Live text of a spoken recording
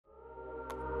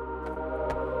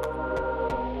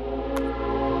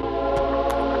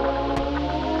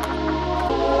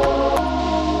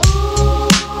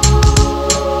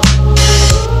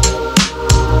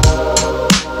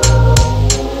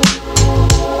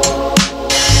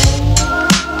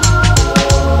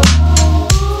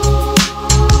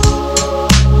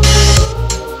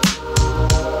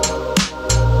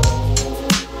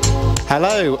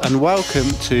Hello and welcome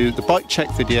to the bike check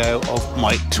video of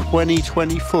my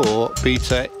 2024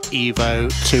 Beta Evo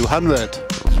 200.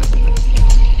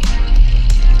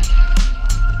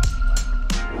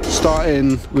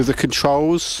 Starting with the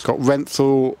controls, got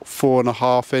Renthal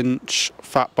 4.5-inch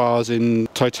fat bars in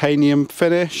titanium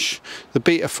finish. The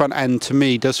Beta front end to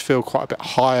me does feel quite a bit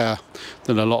higher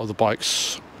than a lot of the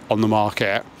bikes on the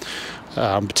market.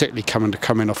 Particularly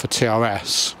coming off a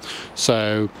TRS,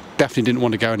 so definitely didn't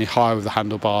want to go any higher with the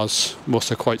handlebars. I'm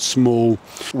also quite small.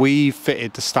 We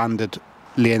fitted the standard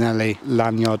Leonelli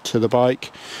lanyard to the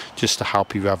bike just to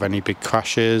help you have any big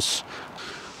crashes.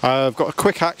 I've got a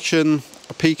quick action,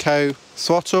 a Pico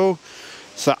throttle.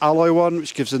 It's the alloy one,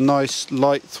 which gives a nice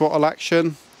light throttle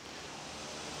action.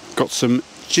 Got some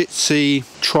Jitsi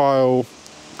trial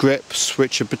grips,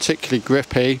 which are particularly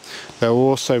grippy. They're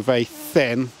also very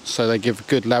thin, so they give a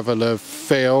good level of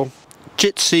feel.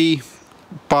 Jitsi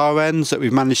bar ends that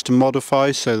we've managed to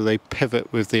modify so they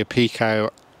pivot with the Pico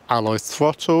alloy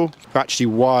throttle. We've actually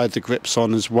wired the grips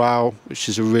on as well, which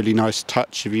is a really nice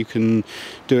touch. If you can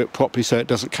do it properly so it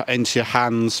doesn't cut into your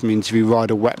hands, means if you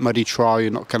ride a wet muddy trail you're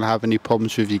not going to have any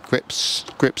problems with your grips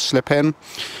slipping.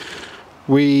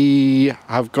 We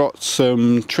have got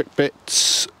some Trick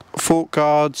Bits fork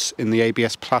guards in the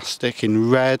ABS plastic in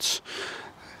red,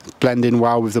 blend in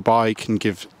well with the bike and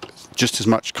give just as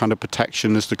much kind of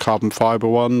protection as the carbon fibre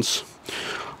ones.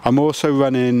 I'm also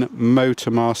running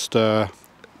Motomaster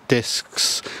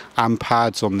discs and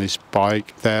pads on this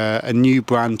bike. They're a new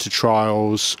brand to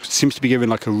trials. Seems to be giving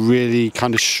like a really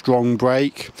kind of strong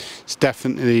brake. It's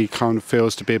definitely kind of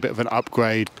feels to be a bit of an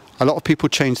upgrade. A lot of people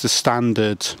change the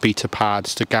standard Beta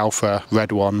pads to Galfa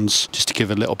red ones just to give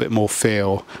a little bit more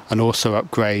feel, and also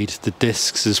upgrade the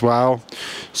discs as well.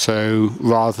 So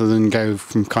rather than go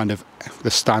from kind of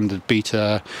the standard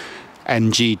Beta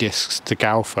NG discs to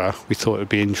Galfa, we thought it would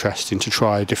be interesting to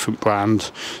try a different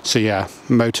brand. So yeah,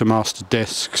 Motomaster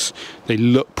discs, they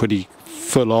look pretty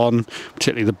full on,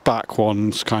 particularly the back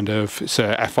one's kind of, it's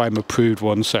a FIM approved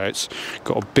one, so it's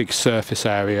got a big surface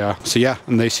area. So yeah,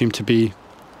 and they seem to be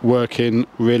working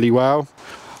really well.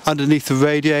 Underneath the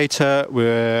radiator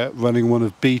we're running one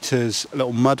of Beta's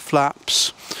little mud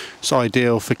flaps. It's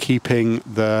ideal for keeping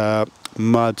the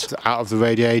mud out of the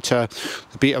radiator.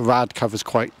 The Beta rad cover's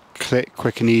quite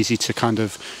quick and easy to kind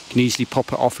of, you can easily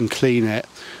pop it off and clean it.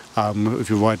 If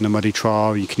you're riding a muddy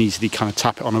trail you can easily kind of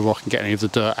tap it on a rock and get any of the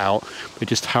dirt out. It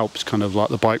just helps kind of like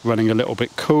the bike running a little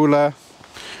bit cooler.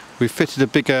 We fitted a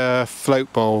bigger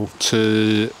float bowl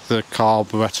to the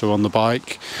carburetor on the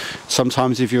bike.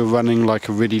 Sometimes if you're running like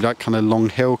a really kind of long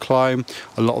hill climb,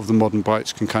 a lot of the modern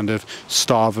bikes can kind of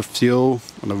starve of fuel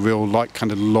on a real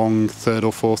kind of long third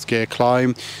or fourth gear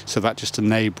climb. So that just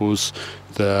enables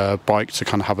the bike to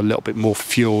kind of have a little bit more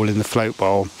fuel in the float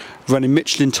bowl. Running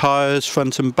Michelin tyres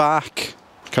front and back.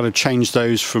 Kind of changed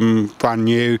those from brand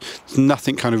new. There's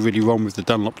nothing kind of really wrong with the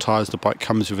Dunlop tyres the bike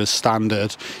comes with as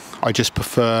standard. I just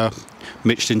prefer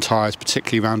Michelin tyres,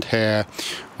 particularly around here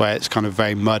where it's kind of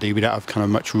very muddy. We don't have kind of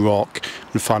much rock,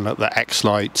 and find that the X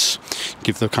lights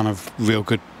give the kind of real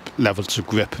good levels of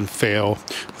grip and feel.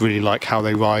 Really like how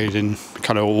they ride in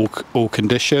kind of all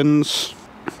conditions.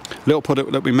 Little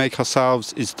product that we make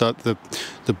ourselves is the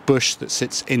bush that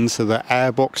sits into the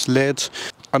airbox lid.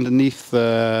 Underneath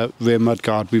the rear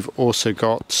mudguard we've also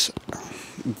got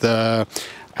the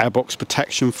airbox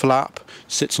protection flap,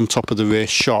 sits on top of the rear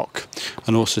shock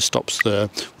and also stops the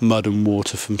mud and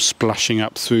water from splashing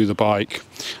up through the bike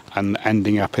and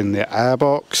ending up in the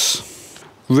airbox.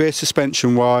 Rear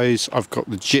suspension wise I've got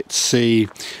the Jitsi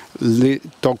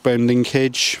dog bone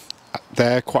linkage.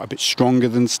 They're quite a bit stronger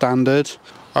than standard.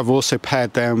 I've also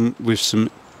paired them with some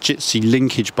Jitsi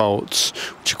linkage bolts,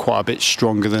 which are quite a bit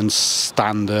stronger than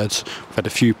standard. I've had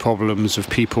a few problems of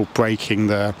people breaking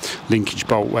the linkage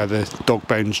bolt where the dog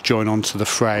bones join onto the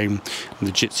frame, and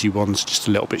the Jitsi one's just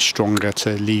a little bit stronger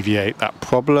to alleviate that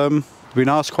problem. I've been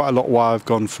asked quite a lot why I've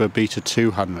gone for a Beta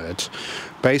 200.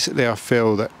 Basically I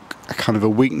feel that a kind of a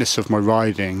weakness of my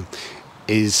riding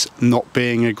is not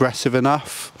being aggressive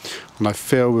enough, and I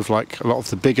feel with like a lot of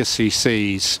the bigger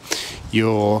CCs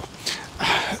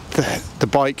the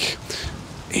bike,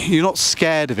 you're not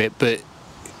scared of it, but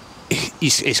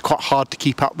it's quite hard to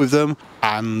keep up with them,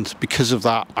 and because of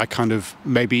that I kind of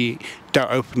maybe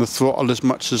don't open the throttle as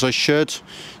much as I should,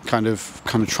 kind of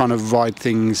trying to ride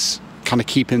things, kind of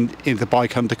keeping the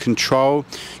bike under control.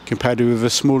 Compared to with a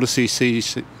smaller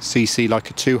cc like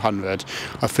a 200,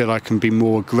 I feel I can be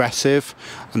more aggressive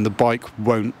and the bike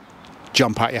won't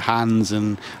jump out your hands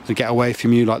and get away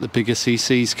from you like the bigger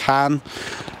CCs can.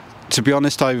 To be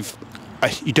honest,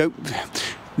 you don't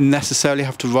necessarily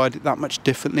have to ride it that much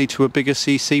differently to a bigger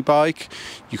CC bike.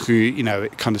 You could, you know,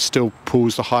 it kind of still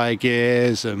pulls the higher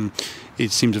gears, and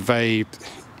it seems I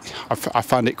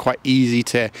found it quite easy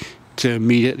to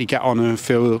immediately get on and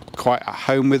feel quite at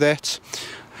home with it.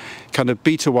 Kind of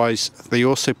beta wise, they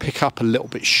also pick up a little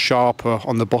bit sharper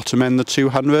on the bottom end, the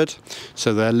 200,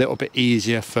 so they're a little bit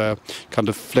easier for kind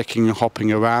of flicking and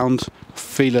hopping around.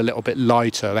 Feel a little bit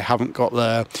lighter. They haven't got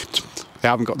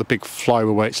the big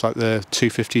flywheel weights like the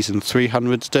 250s and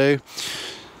 300s do.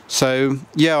 So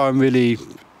yeah, I'm really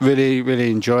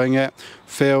enjoying it.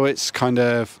 Feel it's kind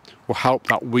of will help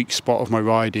that weak spot of my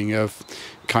riding of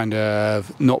kind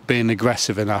of not being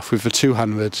aggressive enough. With the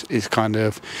 200 is kind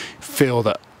of feel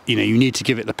that, you know, you need to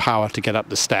give it the power to get up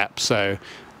the steps. So,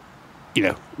 you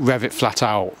know, rev it flat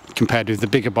out. Compared with the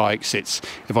bigger bikes, it's,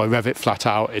 if I rev it flat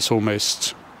out, it's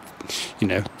almost, you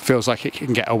know, feels like it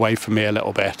can get away from me a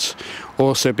little bit.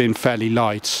 Also being fairly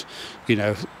light, you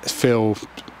know, feel,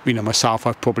 you know, myself,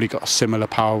 I've probably got a similar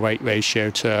power weight ratio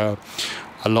to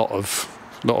a lot of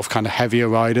kind of heavier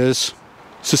riders.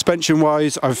 Suspension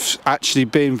wise, I've actually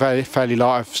been fairly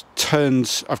light.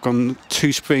 I've gone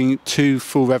two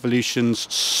full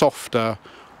revolutions softer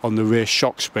on the rear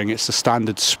shock spring. It's the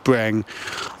standard spring.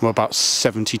 I'm about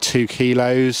 72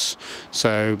 kilos,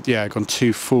 so yeah, I've gone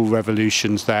 2 full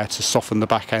revolutions there to soften the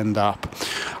back end up.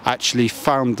 Actually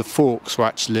found the forks were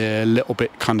actually a little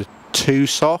bit kind of too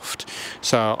soft,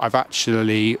 so I've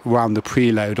actually wound the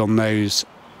preload on those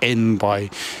in by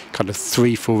kind of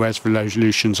 3 full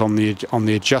revolutions on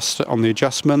the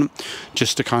adjustment,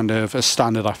 just to kind of, as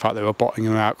standard, I felt they were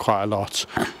bottoming out quite a lot.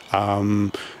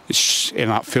 And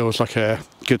that feels like a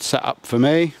good setup for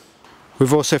me.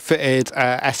 We've also fitted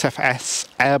SFS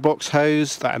airbox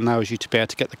hose that allows you to be able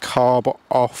to get the carb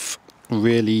off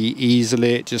really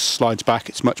easily. It just slides back.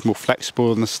 It's much more flexible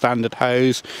than the standard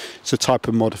hose. It's a type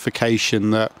of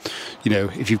modification that, you know,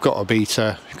 if you've got a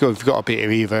Beta, if you've got a Beta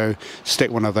Evo, stick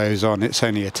one of those on. It's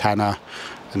only a tenner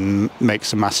and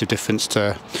makes a massive difference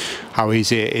to how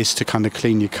easy it is to kind of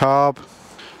clean your carb.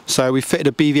 So we fitted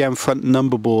a BVM front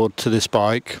number board to this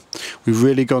bike. We've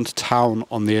really gone to town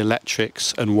on the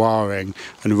electrics and wiring,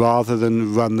 and rather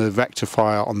than run the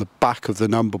rectifier on the back of the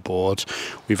number board,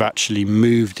 we've actually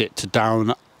moved it to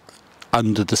down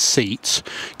under the seat,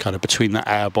 kind of between the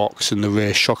airbox and the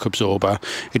rear shock absorber.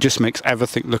 It just makes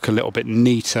everything look a little bit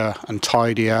neater and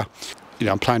tidier. You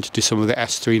know, I'm planning to do some of the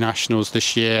S3 Nationals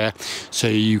this year, so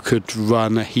you could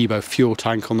run a Evo fuel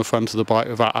tank on the front of the bike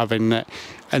without having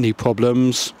any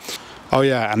problems. Oh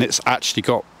yeah, and it's actually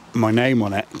got my name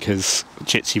on it because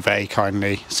Jitsi very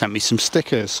kindly sent me some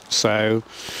stickers, so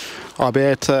I'll be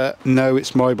able to know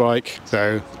it's my bike.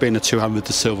 So being a 200,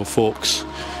 the silver forks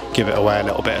give it away a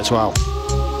little bit as well.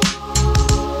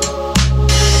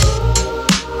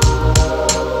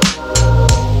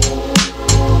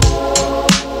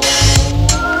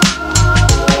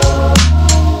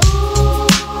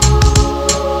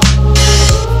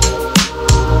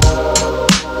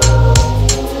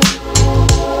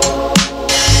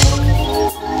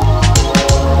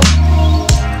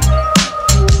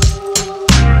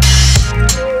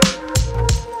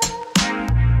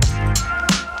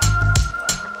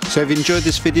 So if you enjoyed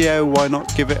this video, why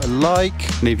not give it a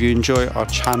like? And if you enjoy our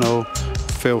channel,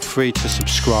 feel free to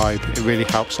subscribe. It really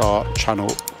helps our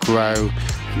channel grow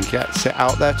and gets it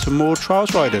out there to more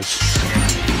trials riders.